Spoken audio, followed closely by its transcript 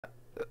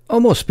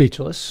almost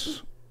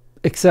speechless,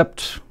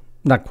 except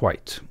not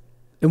quite.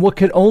 In what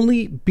could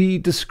only be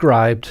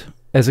described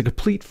as a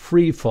complete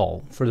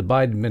freefall for the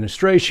Biden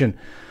administration,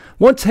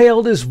 once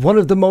hailed as one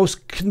of the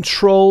most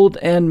controlled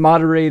and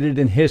moderated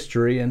in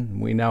history,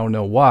 and we now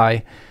know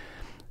why,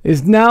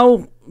 is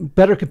now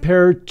better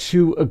compared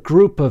to a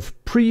group of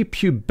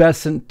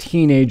prepubescent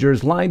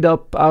teenagers lined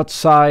up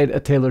outside a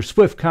Taylor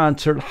Swift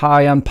concert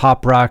high on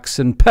Pop Rocks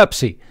and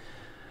Pepsi,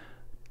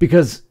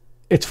 because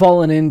it's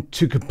fallen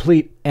into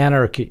complete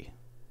anarchy.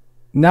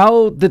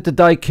 Now that the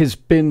dike has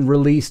been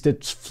released,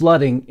 it's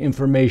flooding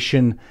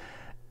information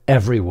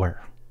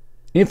everywhere.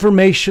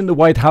 Information the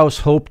White House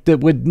hoped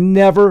that would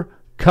never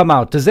come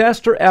out.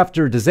 Disaster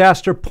after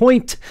disaster,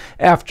 point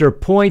after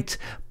point,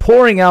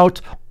 pouring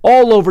out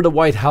all over the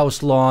White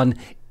House lawn,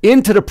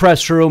 into the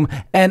press room,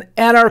 and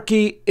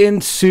anarchy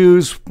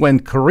ensues when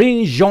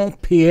Karine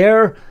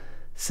Jean-Pierre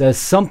says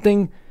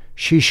something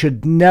she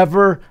should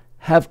never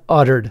have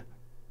uttered.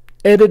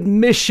 An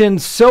admission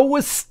so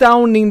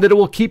astounding that it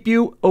will keep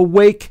you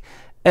awake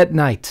at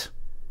night.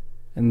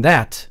 And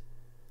that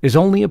is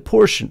only a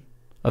portion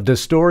of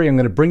this story I'm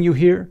going to bring you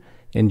here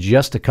in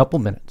just a couple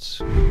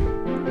minutes.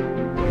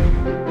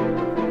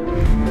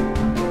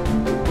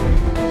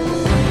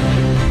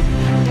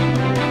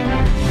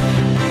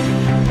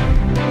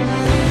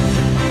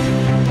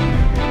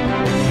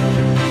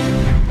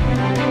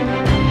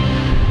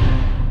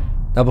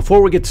 Now,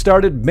 before we get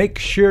started, make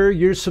sure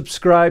you're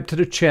subscribed to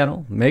the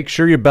channel. Make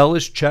sure your bell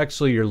is checked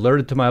so you're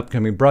alerted to my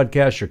upcoming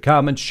broadcasts. Your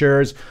comments,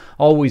 shares,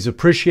 always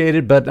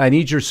appreciated, but I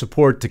need your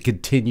support to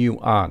continue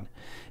on.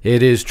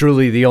 It is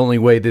truly the only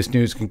way this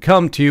news can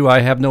come to you. I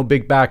have no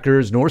big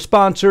backers nor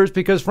sponsors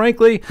because,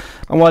 frankly,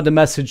 I wanted the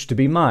message to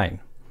be mine.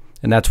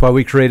 And that's why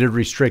we created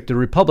Restricted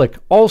Republic.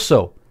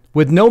 Also,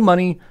 with no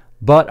money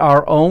but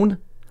our own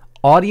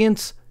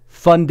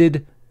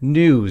audience-funded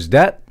news.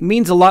 That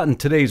means a lot in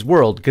today's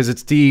world because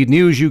it's the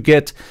news you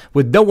get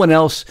with no one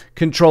else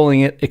controlling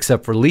it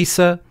except for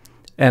Lisa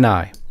and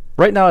I.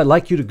 Right now, I'd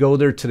like you to go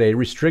there today,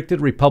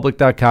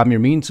 restrictedrepublic.com, your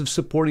means of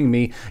supporting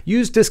me.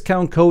 Use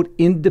discount code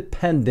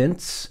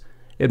INDEPENDENCE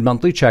at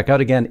monthly checkout.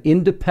 Again,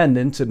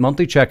 INDEPENDENCE at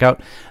monthly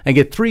checkout and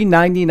get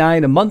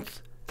 $3.99 a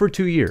month for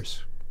 2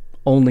 years.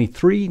 Only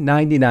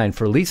 $3.99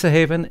 for Lisa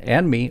Haven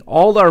and me,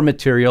 all our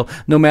material,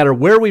 no matter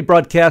where we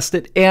broadcast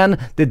it, and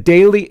the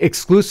daily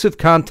exclusive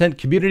content,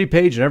 community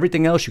page, and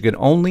everything else you can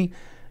only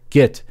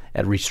get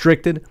at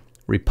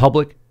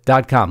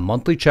restrictedrepublic.com.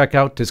 Monthly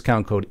checkout,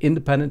 discount code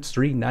INDEPENDENCE,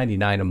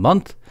 $3.99 a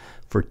month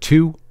for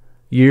 2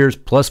 years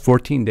plus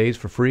 14 days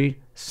for free,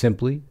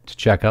 simply to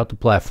check out the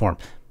platform.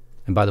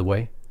 And by the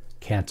way,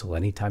 cancel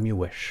anytime you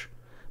wish.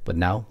 But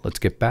now, let's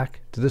get back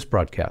to this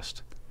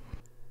broadcast.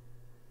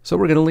 So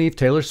we're going to leave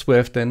Taylor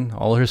Swift and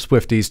all her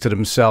Swifties to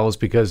themselves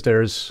because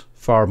there's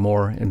far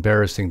more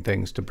embarrassing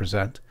things to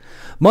present.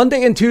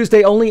 Monday and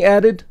Tuesday only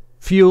added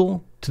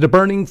fuel to the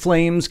burning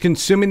flames,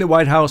 consuming the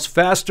White House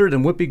faster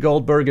than Whoopi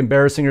Goldberg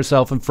embarrassing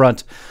herself in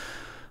front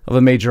of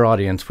a major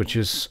audience, which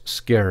is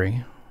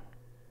scary.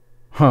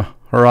 Her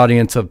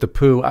audience of the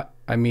poo,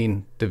 I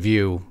mean The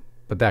View,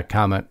 but that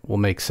comment will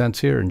make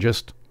sense here in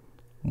just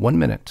 1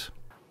 minute.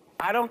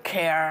 I don't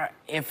care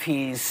if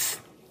he's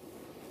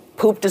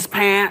pooped his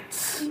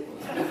pants.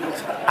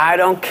 I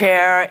don't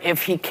care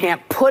if he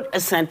can't put a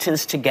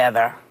sentence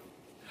together.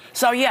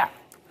 So yeah,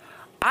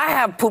 I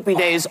have poopy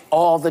days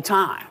all the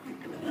time.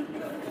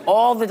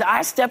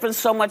 I step in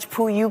so much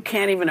poo you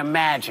can't even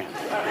imagine.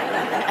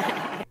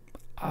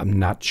 I'm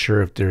not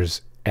sure if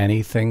there's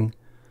anything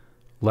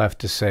left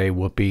to say.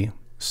 Whoopi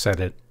said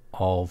it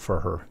all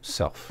for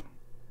herself.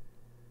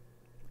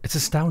 It's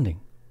astounding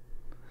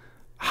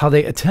how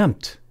they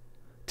attempt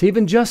to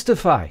even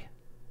justify.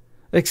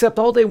 Except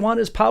all they want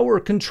is power,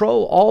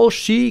 control. All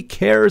she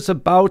cares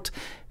about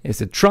is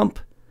that Trump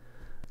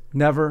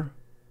never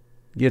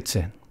gets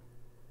in.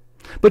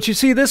 But you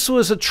see, this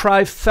was a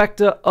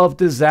trifecta of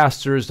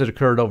disasters that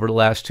occurred over the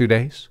last 2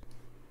 days.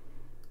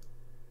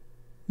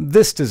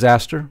 This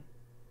disaster,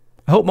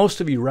 I hope most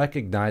of you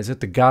recognize it,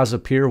 the Gaza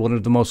Pier, one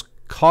of the most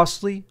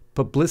costly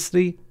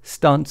publicity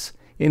stunts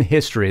in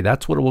history.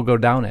 That's what it will go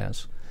down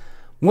as.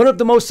 One of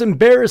the most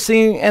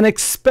embarrassing and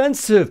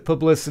expensive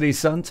publicity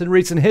stunts in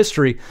recent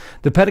history.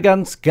 The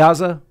Pentagon's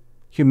Gaza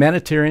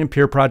humanitarian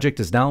pier project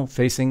is now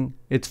facing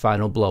its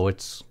final blow.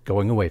 It's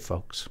going away,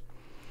 folks.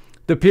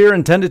 The pier,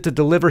 intended to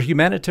deliver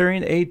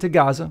humanitarian aid to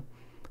Gaza,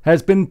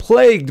 has been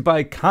plagued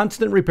by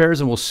constant repairs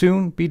and will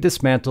soon be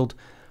dismantled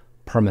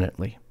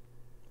permanently.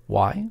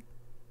 Why?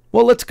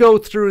 Well, let's go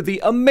through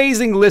the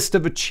amazing list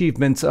of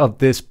achievements of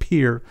this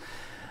pier.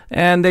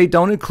 And they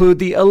don't include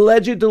the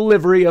alleged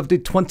delivery of the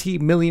 20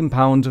 million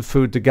pounds of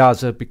food to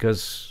Gaza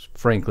because,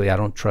 frankly, I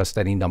don't trust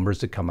any numbers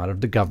that come out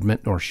of the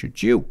government, nor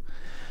should you.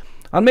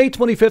 On May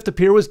 25th, the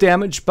pier was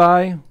damaged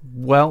by,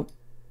 well,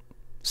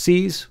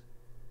 seas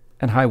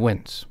and high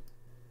winds.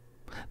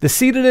 The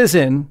sea that is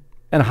in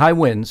and high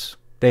winds,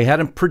 they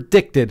hadn't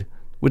predicted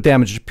would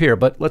damage the pier,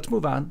 but let's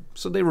move on.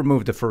 So they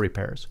removed it for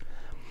repairs.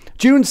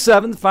 June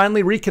 7th,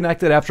 finally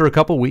reconnected after a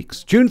couple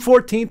weeks. June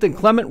 14th,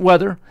 inclement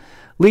weather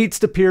leads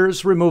to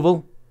pier's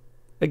removal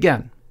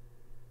again.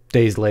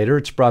 Days later,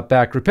 it's brought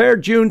back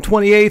repaired. June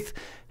 28th,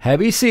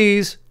 heavy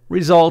seas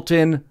result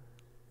in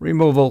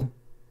removal.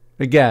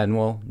 Again,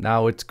 well,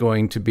 now it's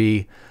going to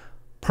be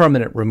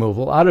permanent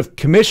removal. Out of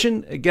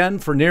commission, again,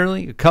 for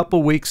nearly a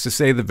couple weeks, to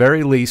say the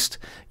very least.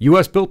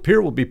 U.S.-built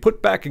pier will be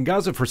put back in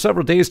Gaza for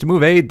several days to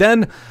move aid,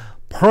 then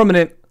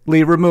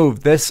permanently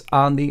removed. This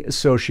on the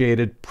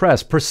Associated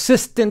Press.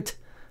 Persistent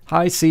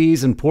high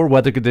seas and poor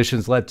weather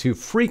conditions led to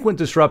frequent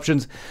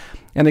disruptions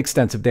and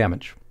extensive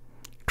damage.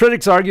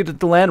 Critics argued that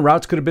the land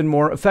routes could have been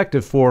more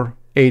effective for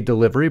aid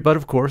delivery, but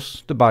of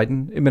course, the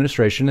Biden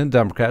administration and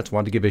Democrats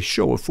wanted to give a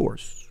show of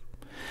force.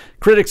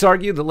 Critics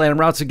argued that land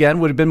routes, again,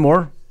 would have been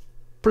more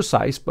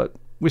precise, but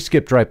we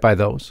skipped right by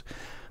those,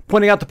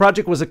 pointing out the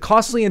project was a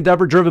costly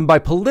endeavor driven by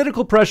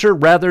political pressure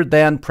rather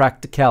than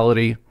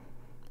practicality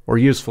or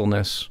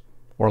usefulness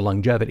or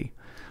longevity.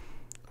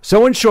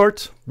 So in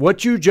short,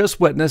 what you just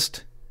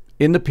witnessed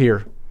in the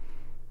pier,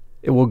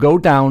 it will go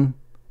down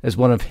as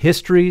one of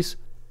history's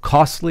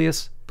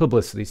costliest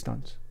publicity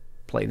stunts.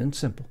 Plain and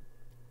simple.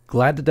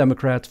 Glad the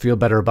Democrats feel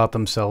better about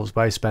themselves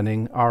by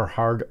spending our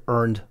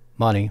hard-earned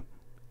money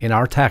in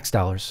our tax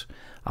dollars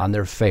on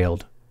their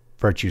failed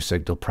virtue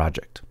signal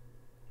project.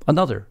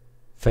 Another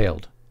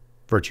failed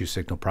virtue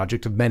signal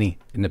project of many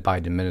in the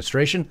Biden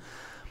administration.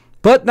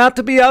 But not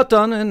to be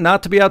outdone, and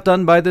not to be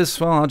outdone by this,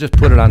 well, I'll just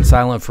put it on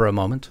silent for a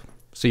moment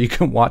so you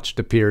can watch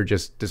the pier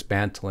just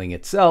dismantling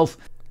itself.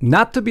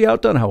 Not to be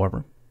outdone,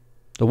 however,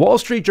 the Wall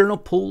Street Journal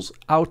pulls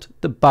out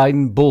the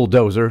Biden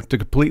bulldozer to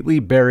completely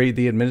bury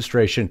the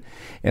administration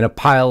in a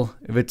pile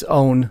of its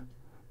own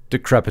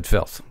decrepit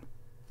filth.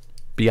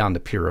 Beyond the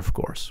pier, of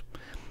course.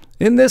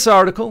 In this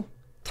article,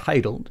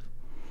 titled,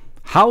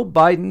 How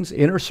Biden's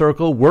Inner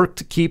Circle Worked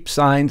to Keep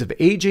Signs of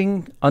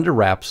Aging Under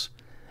Wraps,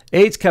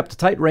 aides kept a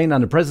tight rein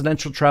on the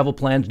presidential travel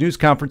plans, news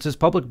conferences,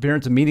 public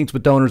appearances, and meetings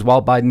with donors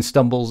while Biden's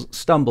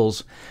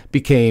stumbles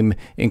became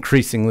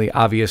increasingly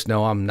obvious.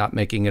 No, I'm not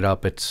making it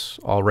up. It's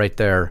all right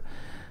there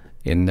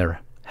in their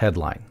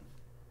headline.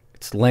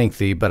 It's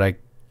lengthy, but I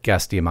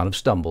guess the amount of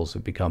stumbles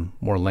have become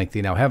more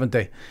lengthy now, haven't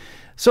they?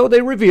 So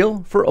they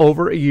reveal for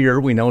over a year,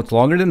 we know it's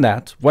longer than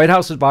that, White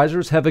House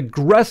advisors have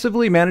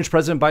aggressively managed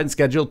President Biden's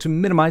schedule to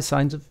minimize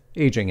signs of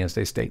aging, as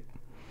they state.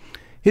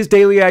 His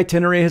daily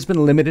itinerary has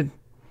been limited,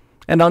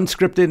 and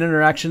unscripted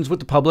interactions with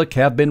the public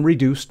have been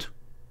reduced,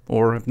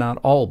 or if not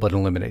all but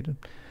eliminated.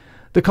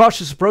 The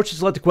cautious approach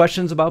has led to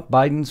questions about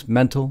Biden's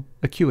mental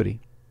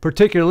acuity,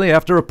 particularly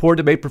after a poor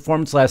debate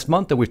performance last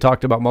month that we've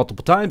talked about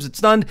multiple times. It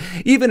stunned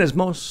even his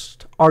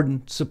most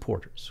ardent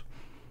supporters.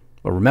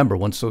 Well, remember,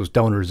 once those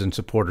donors and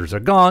supporters are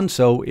gone,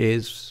 so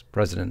is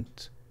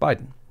President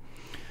Biden.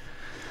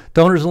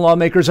 Donors and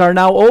lawmakers are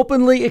now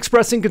openly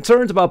expressing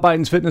concerns about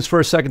Biden's fitness for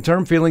a second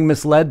term, feeling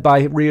misled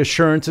by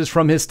reassurances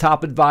from his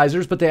top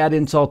advisors. But to add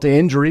insult to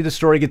injury, the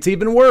story gets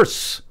even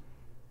worse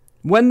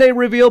when they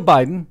reveal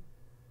Biden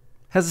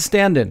has a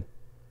stand-in,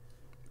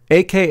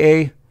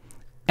 a.k.a.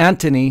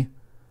 Antony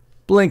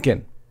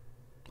Blinken.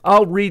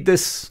 I'll read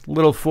this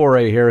little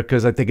foray here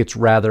because I think it's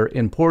rather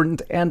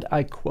important, and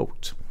I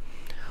quote,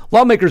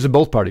 Lawmakers in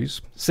both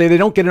parties say they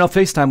don't get enough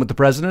face time with the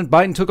president.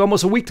 Biden took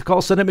almost a week to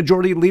call Senate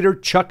Majority Leader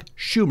Chuck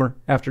Schumer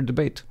after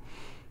debate.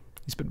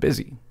 He's been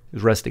busy.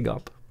 He's resting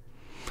up.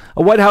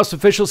 A White House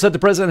official said the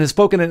president has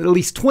spoken to at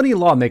least 20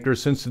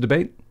 lawmakers since the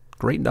debate.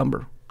 Great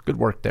number. Good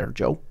work there,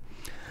 Joe.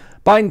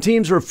 Biden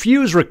teams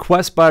refuse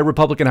requests by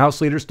Republican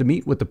House leaders to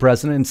meet with the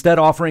president, instead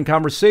offering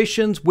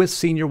conversations with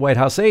senior White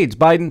House aides.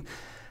 Biden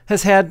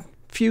has had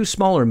few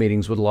smaller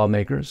meetings with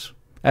lawmakers.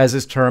 As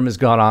his term has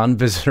gone on,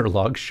 visitor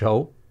logs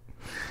show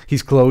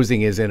he's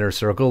closing his inner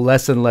circle.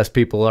 Less and less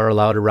people are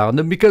allowed around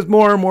him because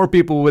more and more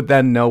people would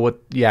then know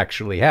what you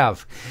actually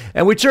have.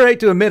 And we sure hate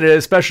to admit it,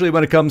 especially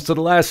when it comes to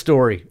the last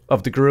story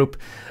of the group.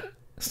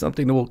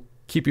 Something that will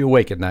keep you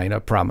awake at night, I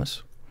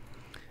promise.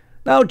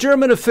 Now,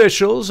 German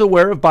officials,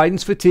 aware of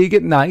Biden's fatigue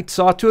at night,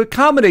 sought to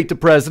accommodate the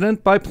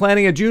president by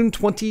planning a June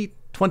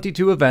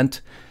 2022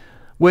 event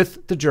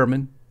with the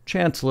German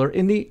chancellor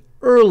in the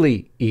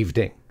early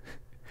evening.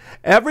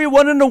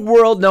 Everyone in the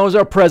world knows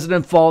our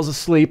president falls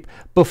asleep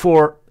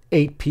before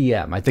 8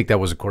 p.m. I think that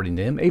was according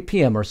to him, 8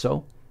 p.m. or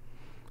so.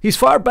 He's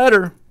far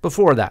better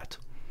before that.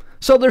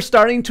 So they're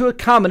starting to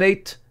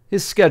accommodate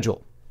his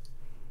schedule.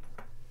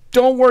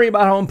 Don't worry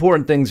about how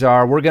important things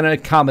are. We're going to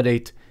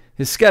accommodate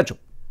his schedule.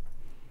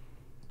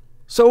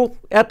 So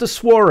at the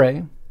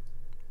soiree,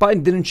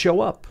 Biden didn't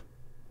show up.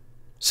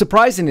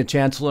 Surprising the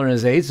chancellor and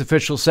his aides,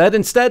 officials said.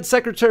 Instead,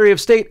 Secretary of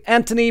State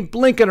Antony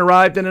Blinken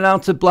arrived and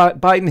announced that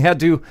Biden had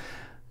to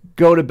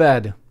go to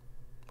bed,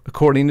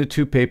 according to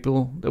two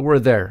people that were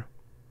there.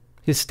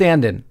 His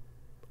stand-in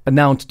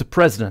announced the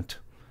president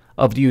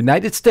of the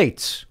United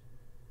States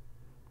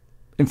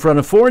in front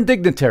of foreign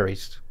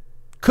dignitaries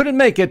couldn't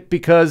make it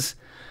because,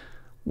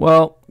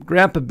 well,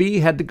 Grandpa B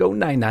had to go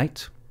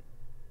night-night.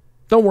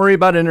 Don't worry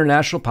about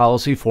international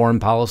policy, foreign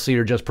policy,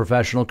 or just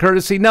professional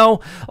courtesy.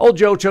 No, old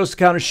Joe chose to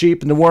count a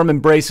sheep in the warm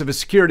embrace of a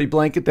security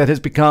blanket that has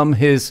become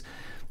his,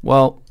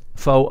 well,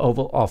 faux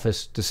Oval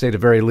Office, to say the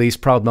very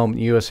least. Proud moment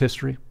in U.S.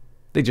 history.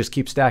 They just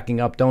keep stacking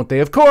up, don't they?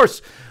 Of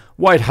course,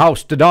 White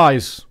House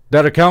denies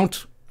that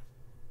account.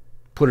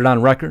 Put it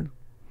on record.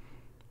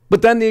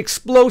 But then the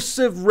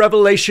explosive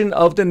revelation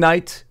of the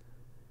night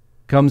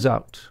comes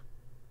out,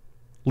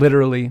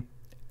 literally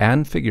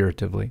and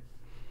figuratively.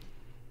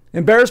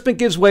 Embarrassment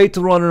gives way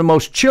to one of the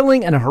most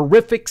chilling and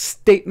horrific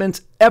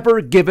statements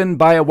ever given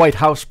by a White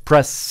House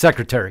press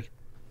secretary.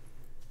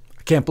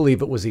 I can't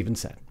believe it was even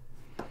said.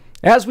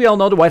 As we all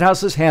know, the White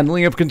House's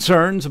handling of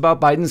concerns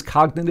about Biden's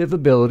cognitive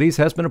abilities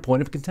has been a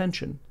point of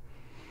contention.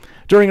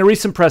 During a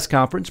recent press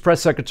conference,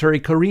 Press Secretary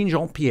Karine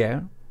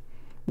Jean-Pierre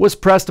was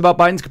pressed about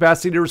Biden's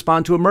capacity to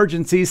respond to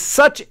emergencies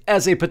such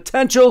as a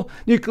potential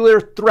nuclear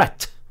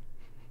threat.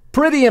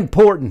 Pretty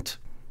important.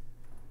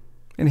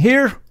 And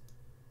here,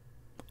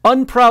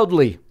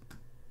 unproudly,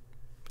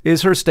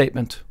 is her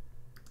statement.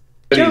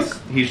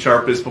 He's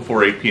sharpest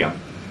before 8 p.m.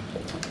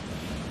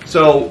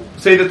 So,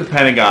 say that the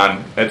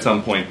Pentagon at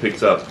some point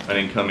picks up an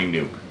incoming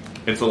nuke.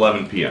 It's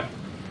 11 p.m.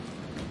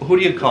 Who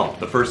do you call?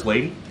 The First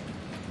Lady?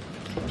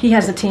 He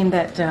has a team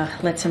that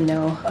lets him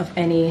know of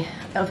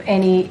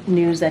any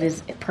news that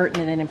is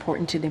pertinent and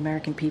important to the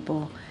American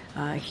people.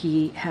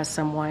 He has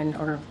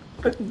someone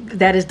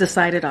that is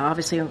decided,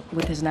 obviously,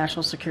 with his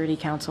National Security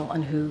Council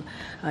on who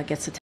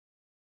gets to.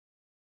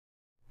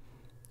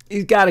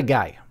 He's got a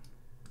guy.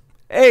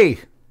 Hey,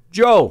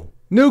 Joe,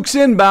 nuke's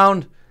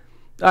inbound.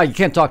 You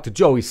can't talk to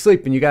Joe. He's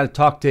sleeping. You got to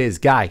talk to his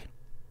guy.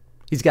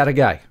 He's got a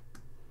guy.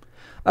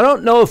 I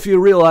don't know if you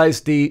realize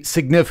the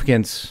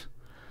significance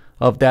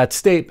of that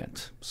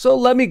statement. So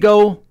let me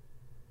go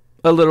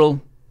a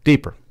little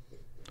deeper.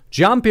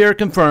 Jean-Pierre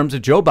confirms that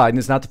Joe Biden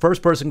is not the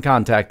first person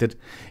contacted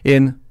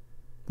in,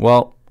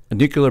 well, a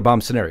nuclear bomb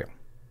scenario.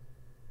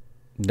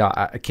 No,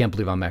 I can't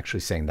believe I'm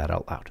actually saying that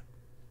out loud.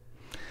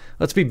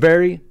 Let's be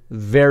very,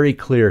 very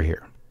clear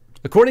here.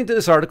 According to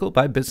this article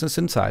by Business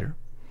Insider,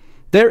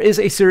 there is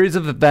a series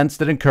of events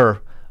that occur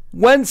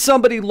when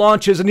somebody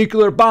launches a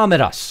nuclear bomb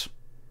at us.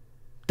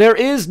 There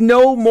is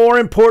no more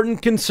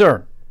important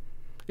concern.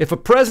 If a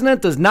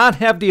president does not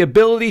have the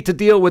ability to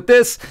deal with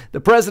this, the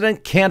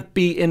president can't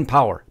be in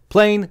power.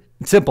 Plain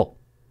and simple.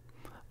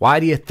 Why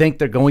do you think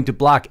they're going to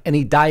block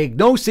any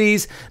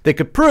diagnoses that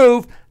could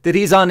prove that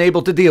he's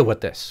unable to deal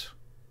with this?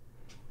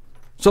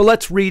 So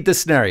let's read the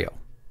scenario.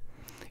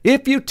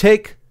 If you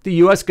take the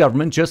U.S.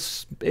 government,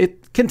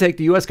 it can take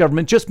the U.S.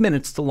 government just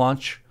minutes to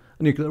launch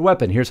a nuclear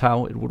weapon. Here's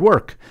how it would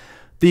work.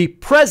 The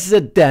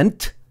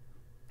president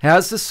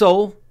has the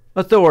sole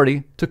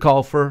authority to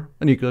call for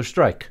a nuclear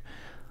strike.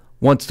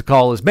 Once the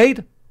call is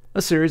made,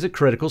 a series of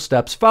critical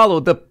steps follow.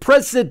 The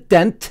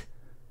president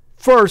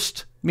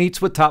first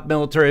meets with top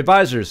military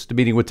advisors. The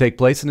meeting would take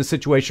place in the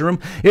Situation Room.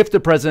 If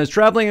the president is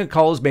traveling, a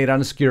call is made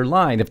on a secure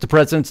line. If the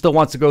president still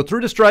wants to go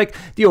through the strike,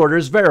 the order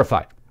is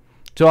verified.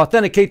 To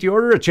authenticate the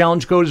order, a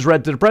challenge code is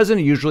read to the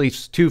president, usually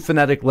 2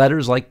 phonetic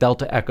letters like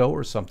Delta Echo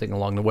or something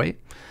along the way.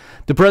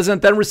 The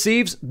president then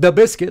receives the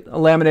biscuit, a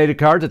laminated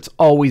card that's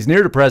always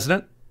near the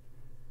president,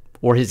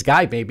 or his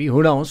guy maybe,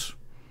 who knows.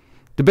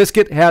 The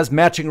biscuit has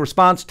matching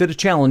response to the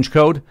challenge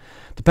code.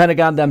 The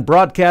Pentagon then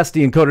broadcasts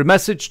the encoded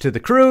message to the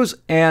crews,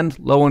 and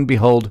lo and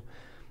behold,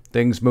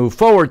 things move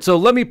forward. So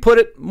let me put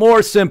it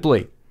more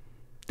simply.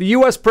 The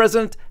U.S.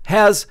 president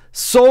has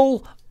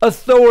sole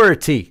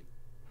authority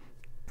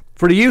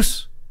for the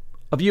use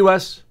of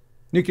U.S.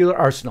 nuclear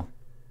arsenal.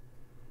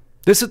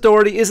 This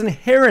authority is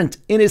inherent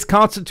in his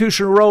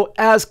constitutional role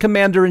as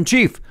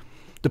commander-in-chief.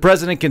 The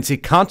president can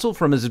seek counsel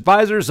from his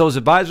advisors. Those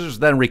advisors are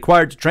then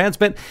required to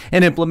transmit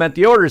and implement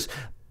the orders.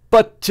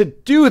 But to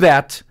do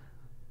that,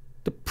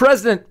 the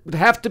president would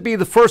have to be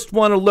the first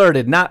one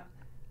alerted, not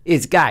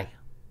his guy.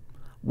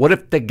 What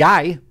if the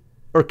guy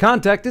or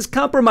contact is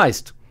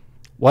compromised?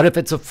 What if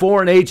it's a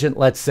foreign agent,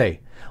 let's say?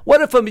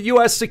 What if a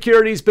U.S.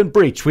 security's been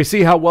breached? We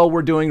see how well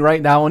we're doing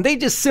right now, and they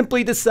just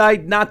simply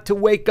decide not to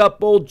wake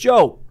up old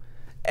Joe.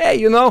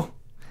 Hey,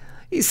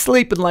 he's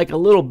sleeping like a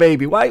little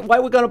baby. Why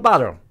are we going to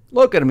bother him?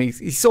 Look at him.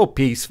 He's so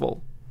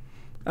peaceful.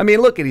 I mean,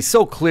 look at he's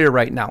so clear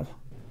right now.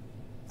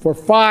 For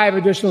 5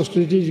 additional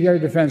strategic air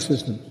defense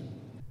systems.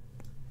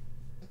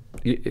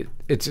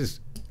 It's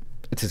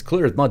as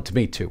clear as mud to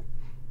me, too.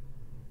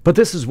 But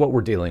this is what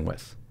we're dealing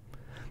with.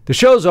 The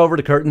show's over.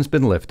 The curtain's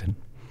been lifted.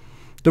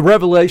 The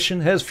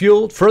revelation has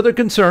fueled further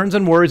concerns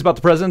and worries about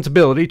the president's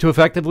ability to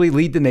effectively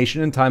lead the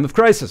nation in time of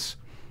crisis.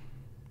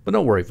 But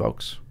don't worry,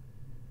 folks.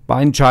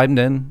 Biden chimed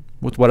in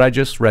with what I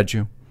just read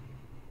you.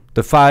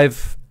 The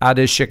 5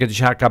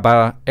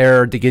 adishikachakaba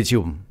air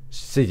digizium,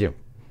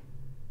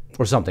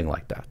 or something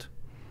like that.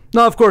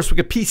 Now, of course, we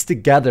could piece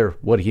together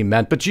what he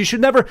meant, but you should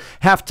never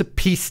have to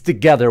piece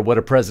together what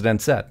a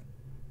president said.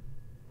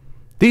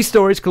 These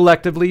stories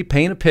collectively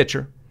paint a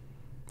picture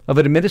of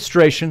an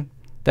administration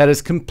that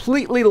has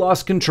completely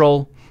lost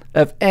control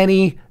of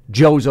any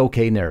Joe's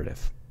okay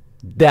narrative.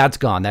 That's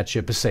gone. That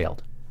ship has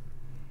sailed.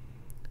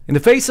 In the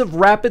face of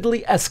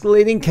rapidly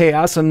escalating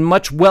chaos and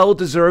much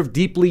well-deserved,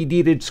 deeply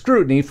needed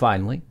scrutiny,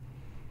 finally,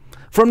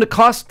 from the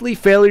costly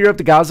failure of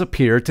the Gaza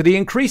pier to the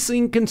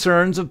increasing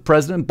concerns of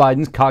President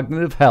Biden's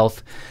cognitive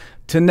health,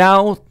 to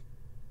now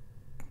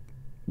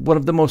one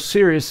of the most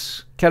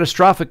serious,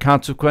 catastrophic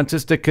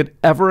consequences that could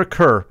ever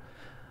occur.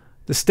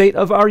 The state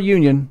of our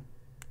union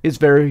is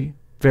very,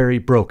 very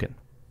broken.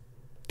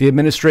 The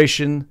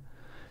administration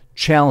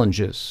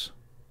challenges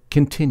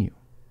continue.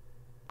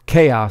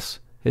 Chaos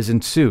has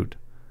ensued.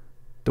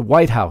 The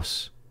White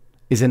House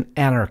is in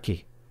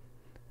anarchy.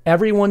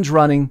 Everyone's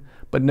running,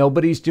 but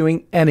nobody's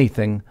doing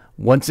anything,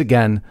 once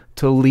again,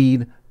 to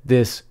lead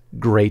this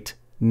great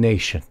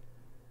nation.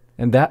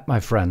 And that, my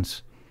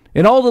friends,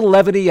 in all the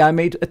levity I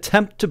may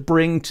attempt to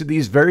bring to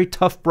these very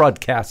tough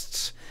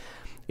broadcasts,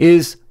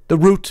 is the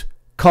root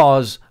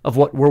cause of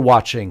what we're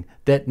watching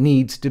that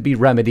needs to be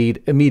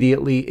remedied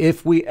immediately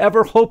if we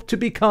ever hope to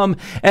become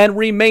and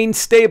remain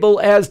stable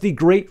as the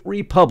great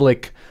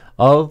republic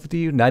of the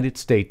United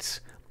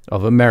States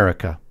of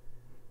America.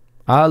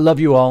 I love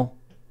you all.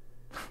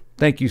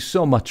 Thank you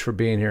so much for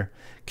being here.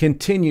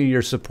 Continue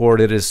your support.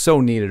 It is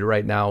so needed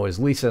right now as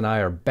Lisa and I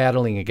are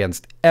battling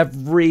against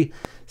every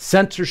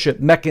censorship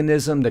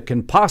mechanism that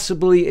can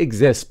possibly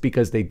exist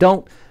because they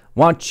don't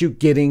want you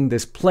getting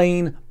this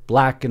plain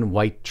black and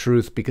white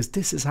truth, because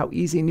this is how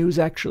easy news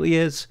actually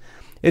is.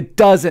 It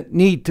doesn't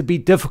need to be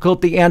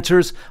difficult. The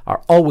answers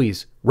are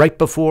always right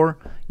before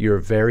your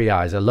very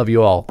eyes. I love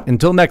you all.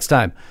 Until next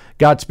time,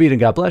 Godspeed and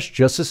God bless.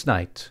 Justus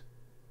Knight,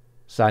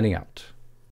 signing out.